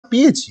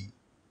পেয়েছি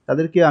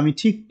তাদেরকে আমি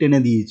ঠিক টেনে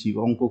দিয়েছি,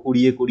 অঙ্ক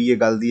করিয়ে করিয়ে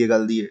গাল দিয়ে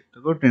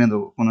তারপর টেনে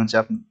দেবো, কোনো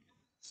চাপ নেই।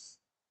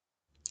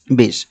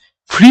 বেশ,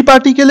 ফ্রি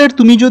পার্টিকেলের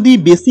তুমি যদি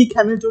বেসিক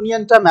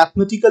হ্যামিল্টনিয়ানটা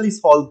ম্যাথমেটিক্যালি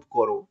সলভ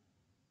করো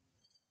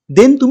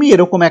দেন তুমি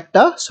এরকম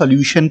একটা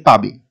সলিউশন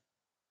পাবে।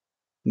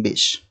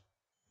 বেশ,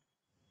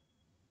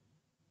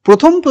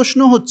 প্রথম প্রশ্ন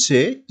হচ্ছে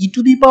ই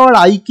to the power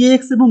I K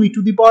x এবং ই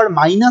to the power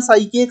minus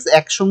I K x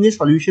একসঙ্গে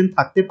সলিউশন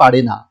থাকতে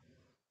পারে না।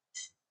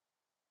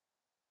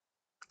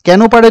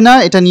 কেন পারে না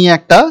এটা নিয়ে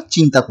একটা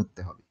চিন্তা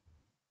করতে হবে।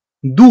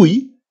 দুই,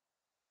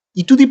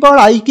 ই to the power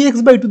I K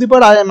x বা ই to the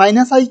power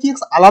minus I K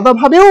x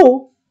আলাদাভাবেও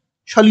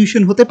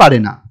solution হতে পারে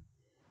না।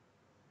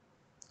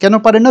 কেন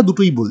পারে না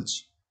দুটোই বলছি।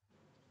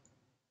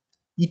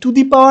 ই to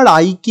the power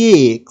I K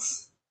x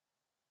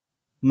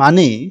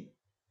মানে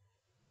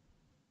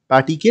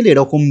পার্টিকেল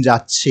এরকম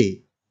যাচ্ছে,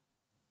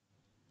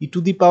 ই to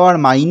the power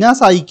minus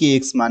I K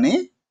x মানে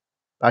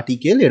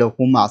পার্টিকেল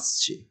এরকম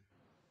আসছে।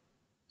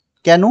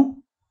 কেন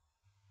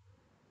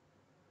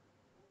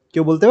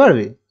কেউ বলতে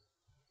পারবে?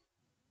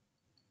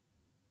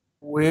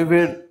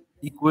 ওয়েভের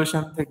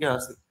ইকুয়েশন থেকে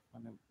আসে,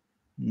 মানে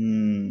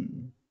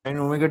sin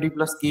ওমেগা টি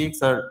প্লাস কে এক্স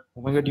আর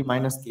ওমেগা টি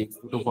মাইনাস কে এক্স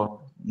দুটো ফর্ম।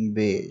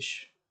 বেশ,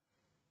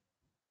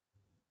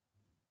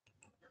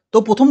 তো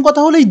প্রথম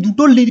কথা হলো এই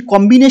দুটোর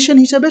কম্বিনেশন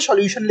হিসেবে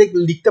সলিউশন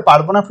লিখতে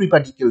পারবো না free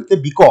পার্টিকেলকে,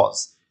 because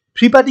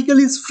free particle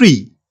is free.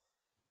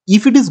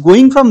 If it is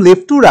going from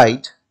left to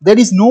right, there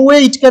is no way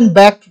it can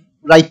back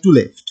right to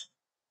left.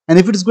 And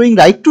if it is going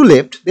right to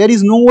left, there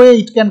is no way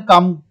it can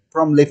come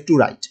from left to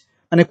right.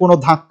 মানে কোনো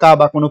ধাক্কা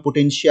বা কোনো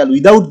potential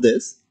without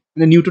this,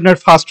 মানে নিউটনের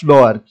first ল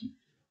আর কি,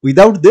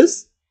 without this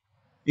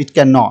it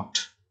cannot.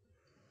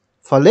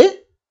 ফলে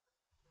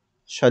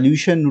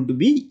solution would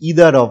be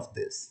either of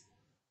this.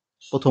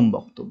 প্রথম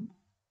বক্তব্য।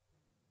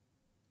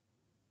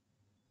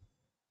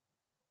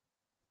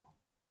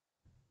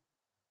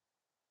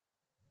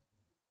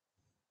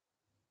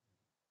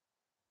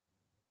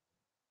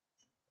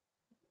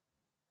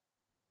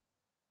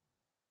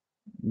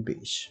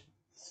 বেশ,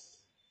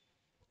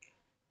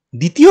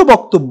 দ্বিতীয়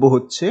বক্তব্য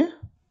হচ্ছে,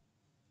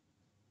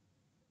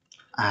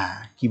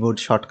 কিবোর্ড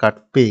শর্টকাট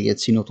পেয়ে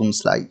গেছি নতুন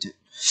স্লাইডে।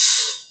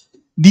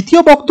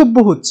 দ্বিতীয় বক্তব্য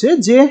হচ্ছে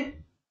যে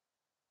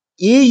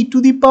a e to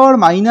the power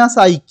minus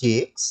I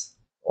kx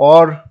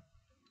or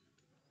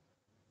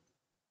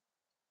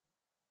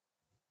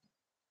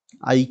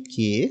I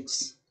kx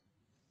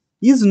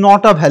is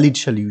not a valid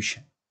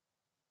solution.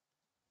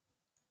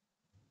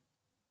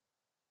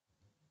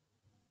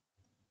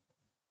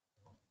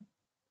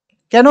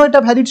 কেন এটা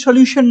ভ্যালিড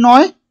সলিউশন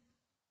নয়?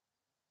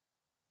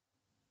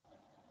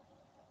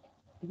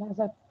 এখানে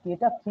স্যার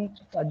এটা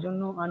ফিক্সড, তার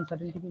জন্য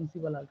আনসার্টেনটি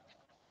প্রিন্সিপাল আছে।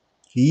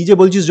 কি যে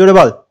বলছিস জোরে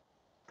বল।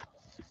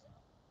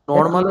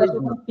 নরমাল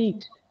যখন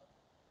ফিক্সড,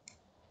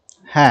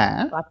 হ্যাঁ,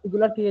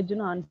 পার্টিকুলার কেসের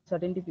জন্য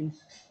আনসার্টেনটি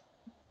প্রিন্সিপাল।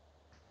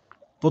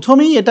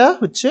 প্রথমেই এটা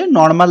হচ্ছে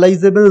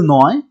নরমালাইজেবল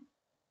নয়,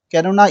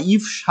 কেননা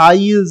if psi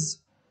is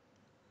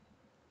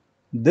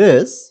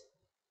this,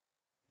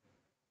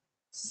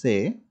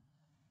 say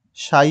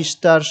psi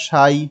star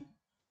psi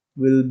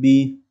will be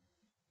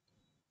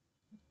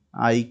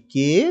I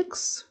kx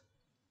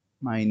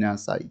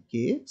minus I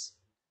kx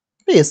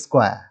a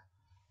square,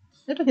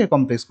 এটাকে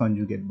কমপ্লেক্স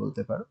কনজুগেট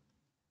বলতে পারো,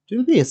 it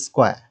will be a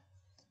square.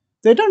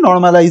 তো এটা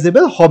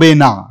নরমালাইজেবল হবে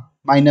না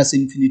মাইনাস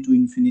ইনফিনিটি টু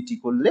ইনফিনিটি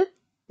করলে।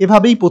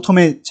 এভাবেই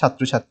প্রথমে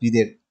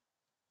ছাত্রছাত্রীদের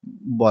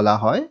বলা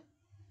হয়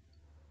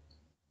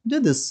যে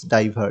দিস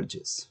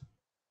ডাইভার্জেস।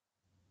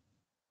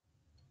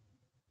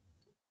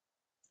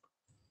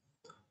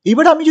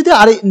 এবার আমি যদি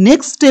আরে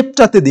নেক্সট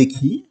স্টেপটাতে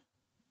দেখি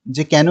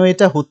যে কেন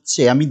এটা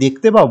হচ্ছে, আমি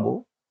দেখতে পাবো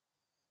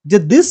যে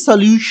this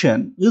solution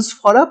is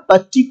for a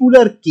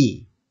particular K,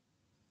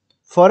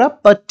 for a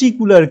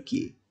particular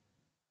K.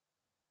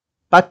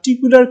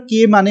 Particular কে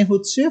মানে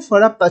হচ্ছে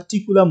ফর আ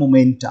পার্টিকুলার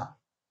মোমেন্টাম।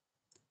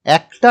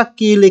 একটা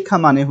কে লেখা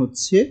মানে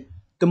হচ্ছে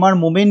তোমার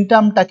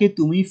মোমেন্টামটাকে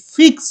তুমি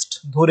ফিক্সড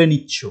ধরে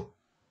নিচ্ছ,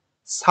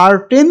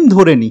 সার্টেন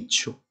ধরে নিচ্ছ,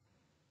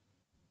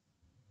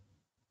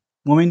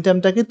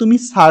 মোমেন্টামটাকে তুমি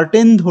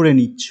সার্টেন ধরে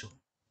নিচ্ছ,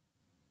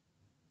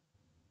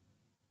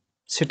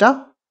 সেটা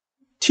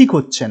ঠিক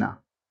হচ্ছে না,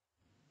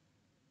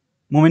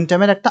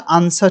 মোমেন্টামের একটা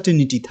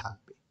আনসার্টেনিটি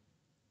থাকবে।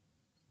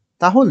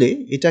 তাহলে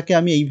এটাকে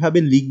আমি এইভাবে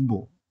লিখব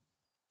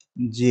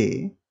যে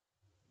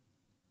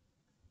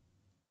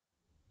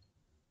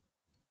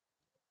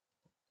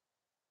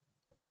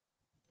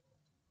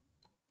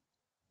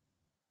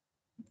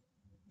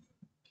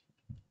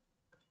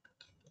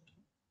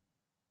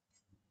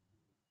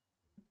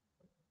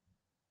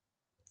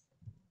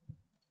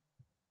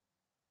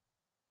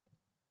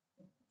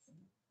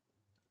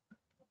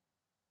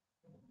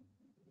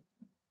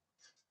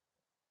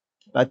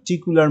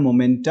particular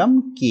momentum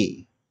k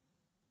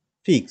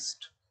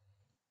fixed.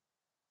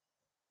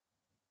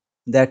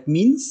 That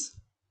means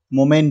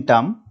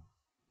momentum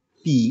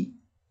p,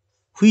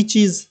 which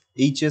is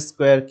h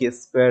square k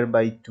square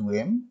by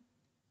 2m,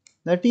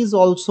 that is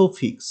also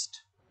fixed.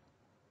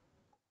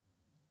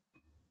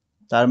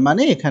 তার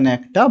মানে এখানে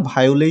একটা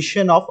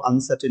ভায়োলেশন অফ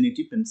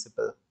আনসার্টেনিটি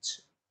প্রিন্সিপাল হচ্ছে।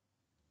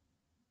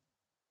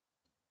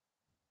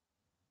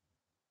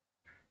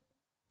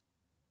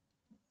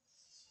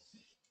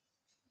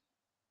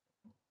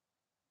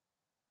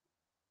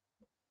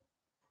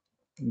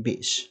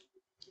 বেশ,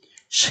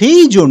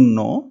 সেই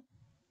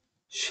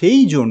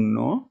জন্য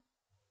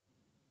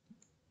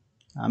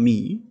আমি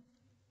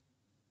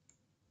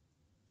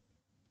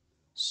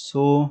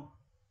so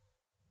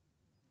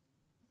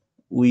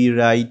we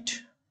write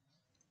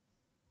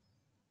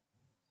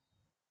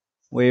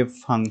wave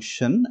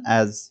function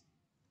as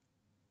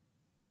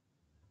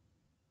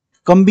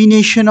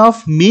combination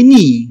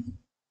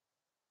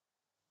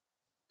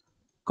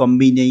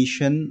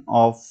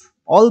of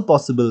all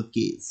possible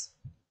k's.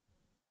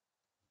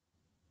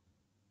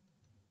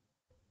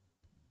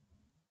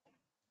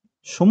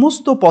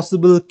 সমস্ত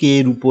পসিবল কে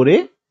এর উপরে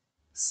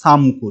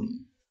সাম করি,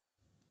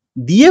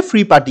 দিয়ে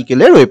ফ্রি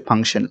পার্টিকেলের ওয়েভ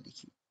ফাংশন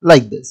লিখি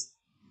like this,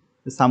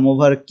 some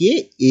over K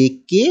A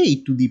K E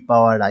to the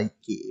power I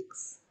K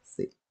x.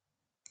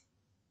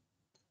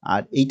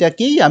 আর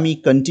এইটাকেই আমি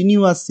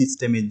কন্টিনিউয়াস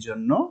সিস্টেমের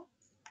জন্য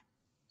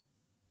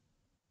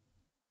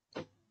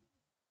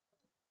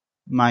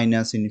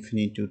minus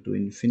infinity to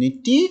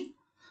infinity,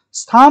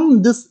 sum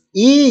this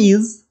a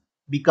is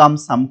become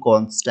some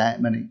constant,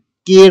 মানে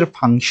k এর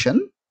function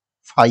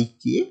phi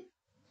k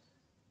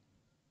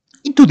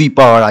e to the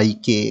power I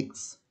k x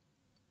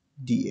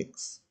dx.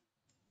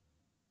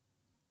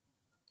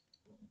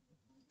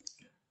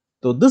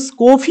 তো this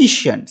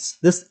coefficients,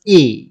 this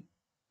a,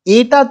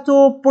 এটা তো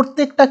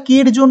প্রত্যেকটা k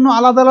এর জন্য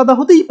আলাদা আলাদা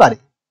হতেই পারে,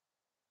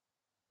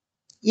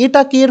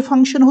 এটা k এর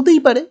ফাংশন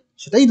হতেই পারে,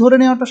 সেটাই ধরে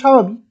নেওয়াটা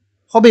স্বাভাবিক,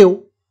 হবেও।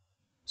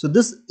 So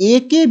this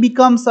ak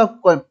becomes a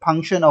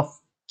function of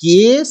k,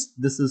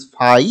 this is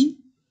phi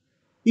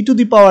e to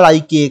the power I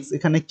k x,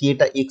 এখানে k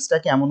টা x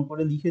টাকে এমন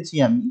করে লিখেছি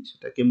আমি,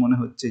 সেটাকে মনে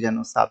হচ্ছে যেন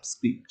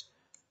সাবস্ক্রিপ্ট।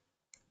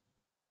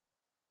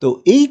 তো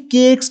এই k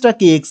x টা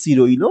k x ই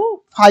রইল,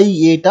 phi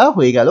a টা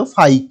হয়ে গেল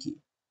phi k।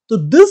 তো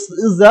this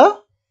is a,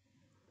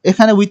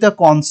 এখানে with a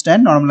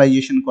constant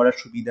নরমালাইজেশন করার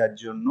সুবিধার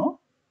জন্য,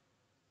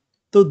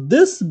 তো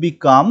this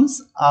becomes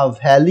a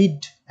valid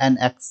and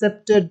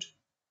accepted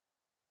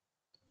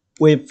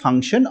wave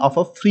function of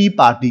a free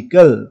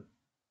particle.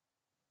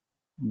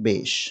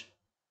 বেশ,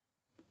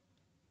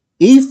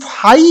 এই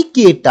phi k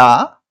টা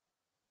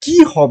কি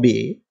হবে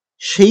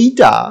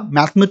সেইটা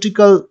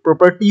mathematical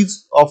properties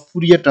of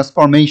Fourier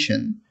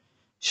transformation,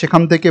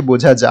 সেখান থেকে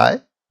বোঝা যায়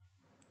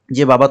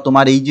যে বাবা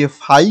তোমার এই যে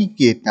phi k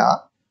টা,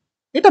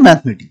 এটা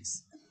ম্যাথমেটিক্স,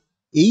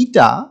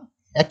 এইটা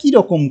একই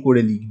রকম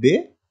করে লিখবে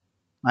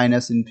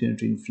মাইনাস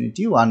ইনফিনিটি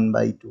ইনফিনিটি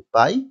 1/2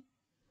 পাই,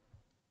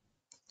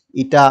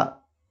 এটা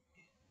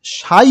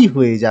সাই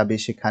হয়ে যাবে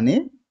সেখানে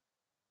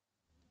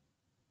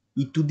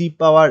ই to the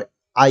power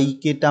I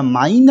K টা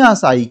মাইনাস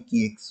আই কে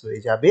এক্স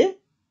হয়ে যাবে,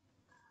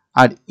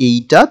 আর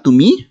এইটা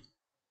তুমি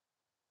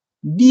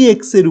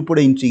ডিএক্স এর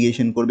উপরে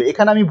ইন্টিগ্রেশন করবে।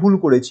 এখানে আমি ভুল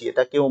করেছি,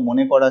 এটা কেউ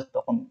মনে করা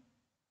তখন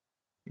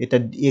এটা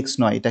ডিএক্স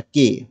নয়, এটা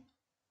কে,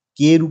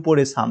 কে এর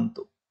উপরে সাম,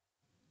 তো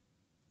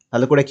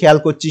ভালো করে খেয়াল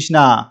করছিস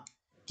না,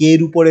 কে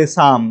এর উপরে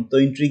সাম, তো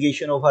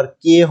ইন্টিগ্রেশন ওভার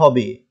কে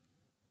হবে,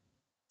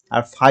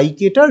 আর ফাই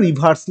কে টা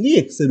রিভার্সলি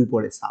এক্স এর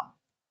উপরে সাম,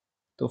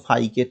 তো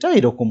ফাই কে টা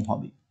এরকম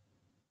হবে।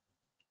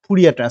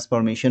 ফুরিয়ার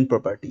ট্রান্সফরমেশন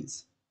প্রপার্টিজ,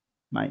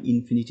 মানে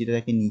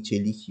ইনফিনিটিটাকে নিচে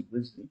লিখি,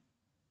 বুঝলি,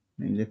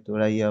 নইলে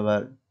তোরাই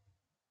আবার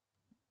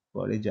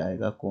পরে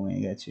জায়গা কমে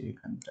গেছে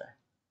এখানটায়,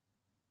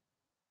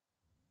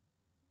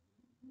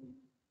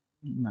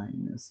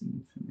 মাইনাস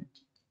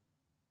ইনফিনিটি,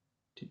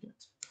 ঠিক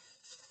আছে।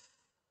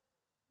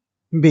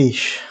 বেশ,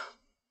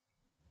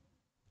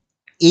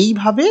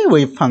 এইভাবে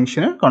ওয়েভ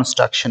ফাংশনের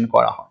কনস্ট্রাকশন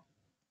করা হয়।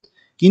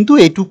 কিন্তু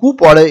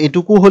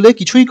এটুকু হলে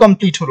কিছুই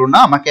কমপ্লিট হলো না,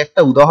 আমাকে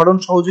একটা উদাহরণ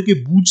সহযোগে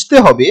বুঝতে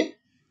হবে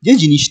যে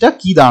জিনিসটা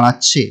কি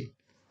দাঁড়াচ্ছে।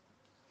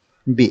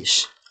 বেশ,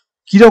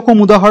 কিরকম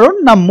উদাহরণ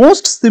না,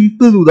 মোস্ট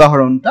সিম্পল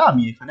উদাহরণটা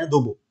আমি এখানে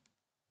দেবো,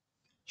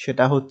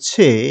 সেটা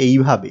হচ্ছে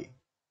এইভাবে,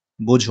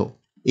 বোঝো,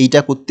 এইটা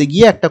করতে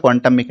গিয়ে একটা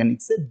কোয়ান্টাম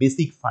মেকানিক্সের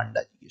বেসিক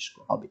ফান্ডা জিজ্ঞেস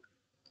হবে,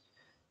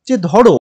 যে ধরো